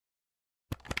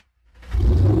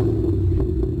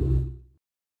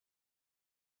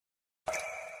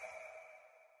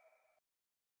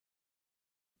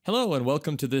Hello and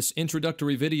welcome to this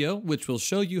introductory video which will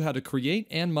show you how to create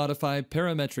and modify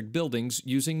parametric buildings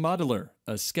using Modelur,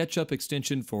 a SketchUp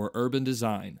extension for urban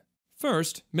design.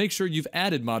 First, make sure you've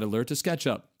added Modelur to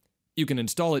SketchUp. You can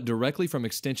install it directly from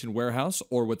Extension Warehouse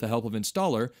or with the help of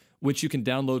Installer, which you can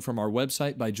download from our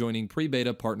website by joining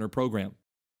Pre-Beta Partner Program.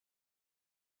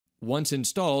 Once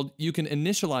installed, you can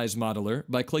initialize Modelur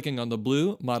by clicking on the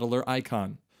blue Modelur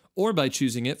icon, or by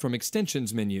choosing it from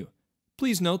Extensions menu.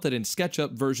 Please note that in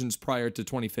SketchUp versions prior to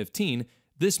 2015,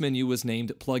 this menu was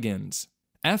named Plugins.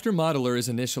 After Modelur is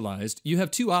initialized, you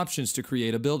have two options to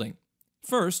create a building.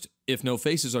 First, if no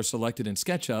faces are selected in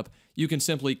SketchUp, you can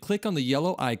simply click on the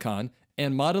yellow icon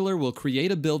and Modelur will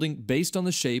create a building based on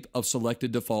the shape of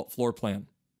selected default floor plan.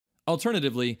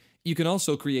 Alternatively, you can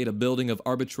also create a building of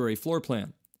arbitrary floor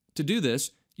plan. To do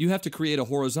this, you have to create a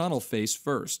horizontal face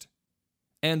first.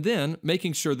 And then,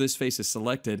 making sure this face is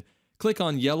selected, click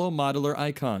on yellow Modelur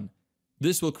icon.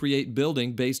 This will create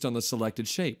building based on the selected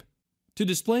shape. To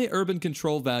display urban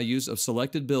control values of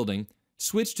selected building,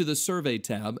 switch to the Survey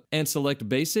tab and select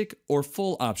Basic or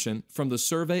Full option from the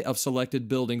Survey of Selected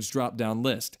Buildings drop-down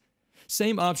list.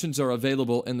 Same options are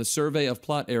available in the Survey of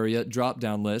Plot Area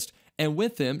drop-down list, and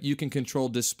with them you can control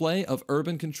display of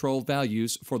urban control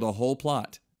values for the whole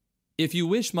plot. If you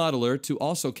wish Modelur to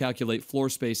also calculate floor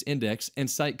space index and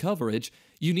site coverage,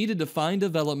 you need to define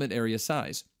development area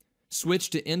size. Switch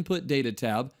to Input Data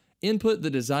tab, input the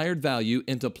desired value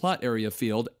into Plot Area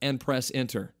field, and press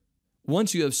Enter.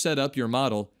 Once you have set up your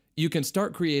model, you can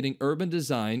start creating urban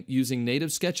design using native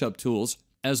SketchUp tools,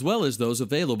 as well as those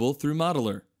available through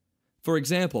Modelur. For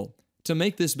example, to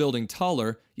make this building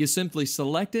taller, you simply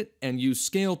select it and use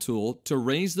Scale tool to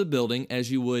raise the building as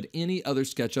you would any other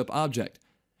SketchUp object.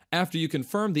 After you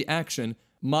confirm the action,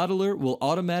 Modelur will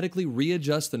automatically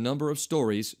readjust the number of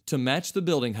stories to match the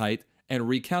building height and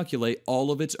recalculate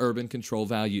all of its urban control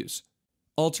values.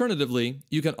 Alternatively,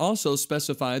 you can also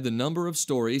specify the number of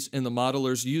stories in the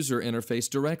Modelur's user interface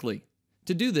directly.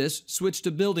 To do this, switch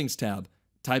to Buildings tab,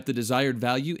 type the desired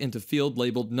value into field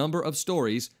labeled Number of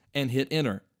Stories, and hit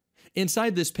Enter.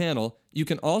 Inside this panel, you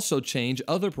can also change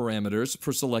other parameters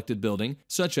for selected building,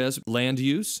 such as land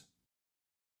use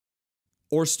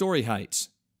or story heights.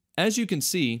 As you can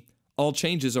see, all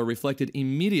changes are reflected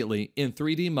immediately in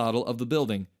 3D model of the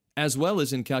building, as well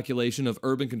as in calculation of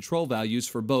urban control values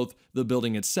for both the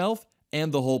building itself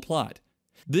and the whole plot.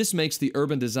 This makes the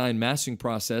urban design masking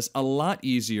process a lot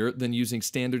easier than using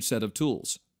standard set of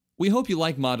tools. We hope you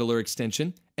like Modelur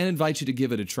extension and invite you to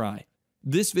give it a try.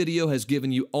 This video has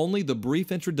given you only the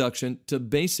brief introduction to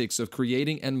basics of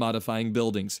creating and modifying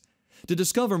buildings. To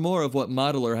discover more of what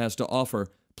Modelur has to offer,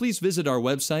 please visit our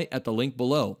website at the link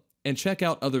below and check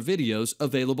out other videos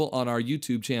available on our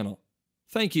YouTube channel.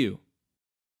 Thank you.